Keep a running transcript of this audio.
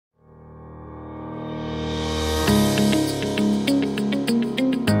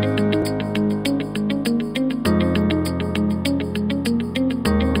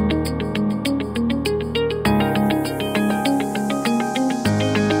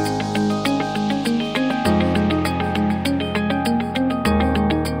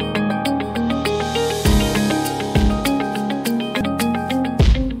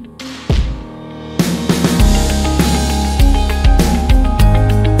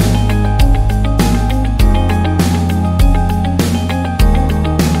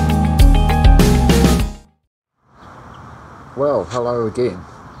hello again.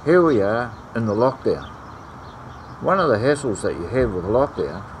 Here we are in the lockdown. One of the hassles that you have with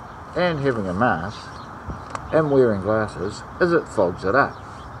lockdown and having a mask and wearing glasses is it fogs it up.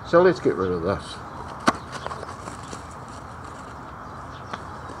 So let's get rid of this.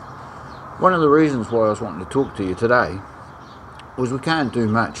 One of the reasons why I was wanting to talk to you today was we can't do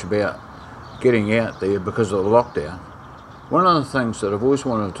much about getting out there because of the lockdown. One of the things that I've always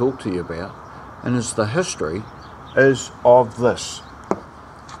wanted to talk to you about, and it's the history, is of this.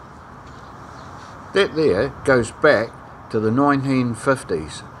 That there goes back to the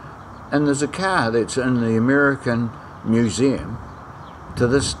 1950s, and there's a car that's in the American Museum to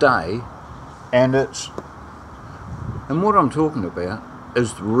this day, and what I'm talking about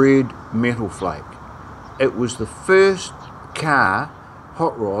is the red metal flake. It was the first car,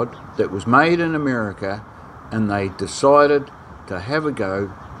 hot rod, that was made in America, and they decided to have a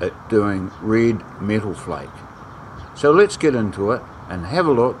go at doing red metal flake. So let's get into it and have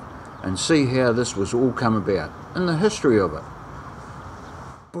a look and see how this was all come about and the history of it.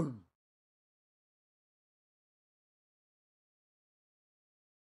 Boom.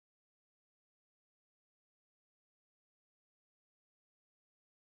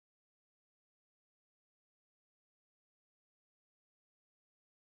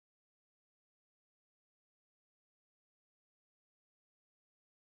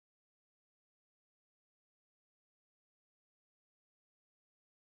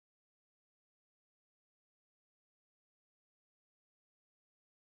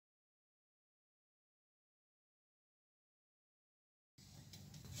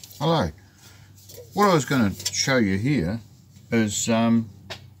 Hello. What I was going to show you here is I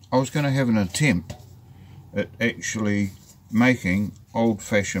was going to have an attempt at actually making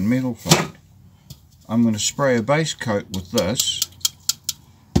old-fashioned metal flake. I'm going to spray a base coat with this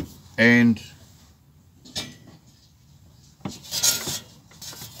and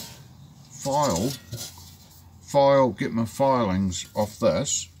get my filings off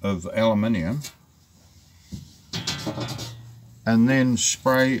this of aluminium, and then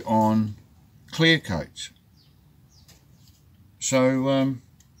spray on clear coats. So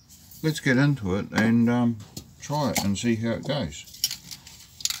let's get into it and try it and see how it goes.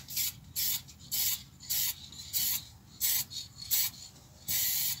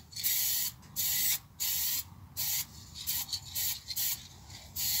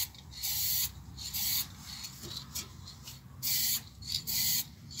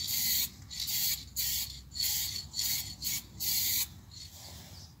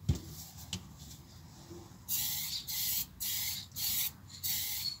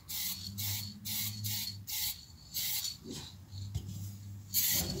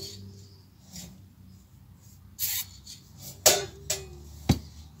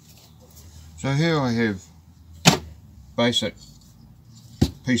 So here I have basic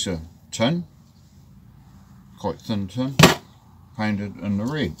piece of tin, quite thin tin, painted in the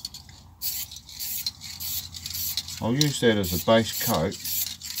red. I'll use that as a base coat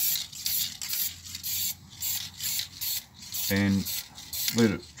and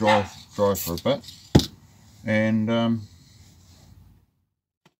let it dry for a bit, and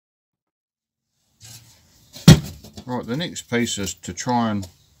right, the next piece is to try and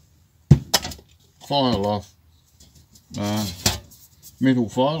file off metal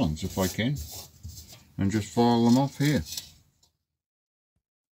filings if I can, and just file them off here.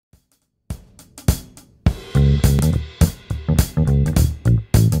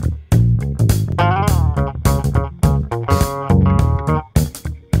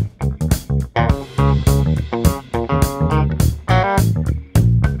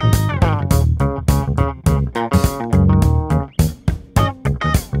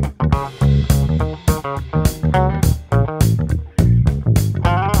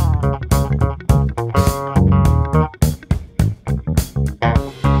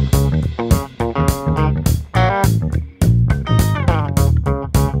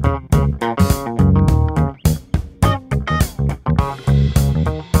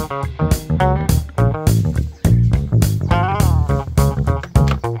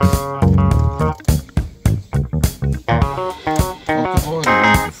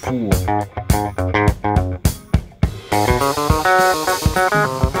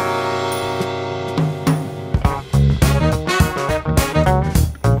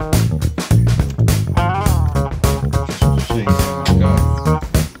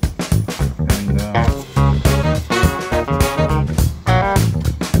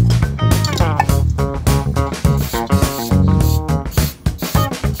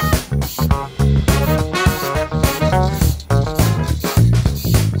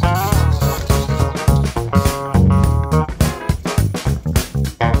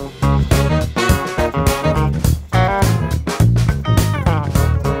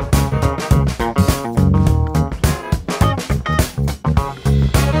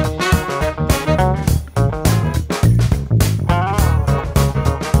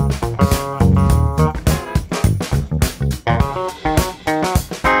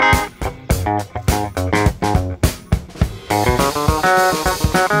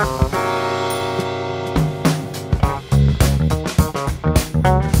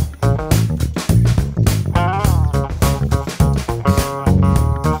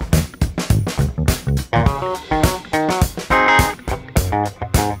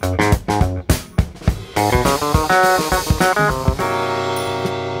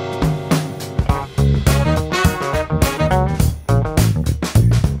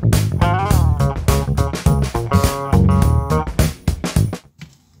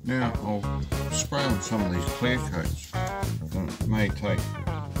 clear coats.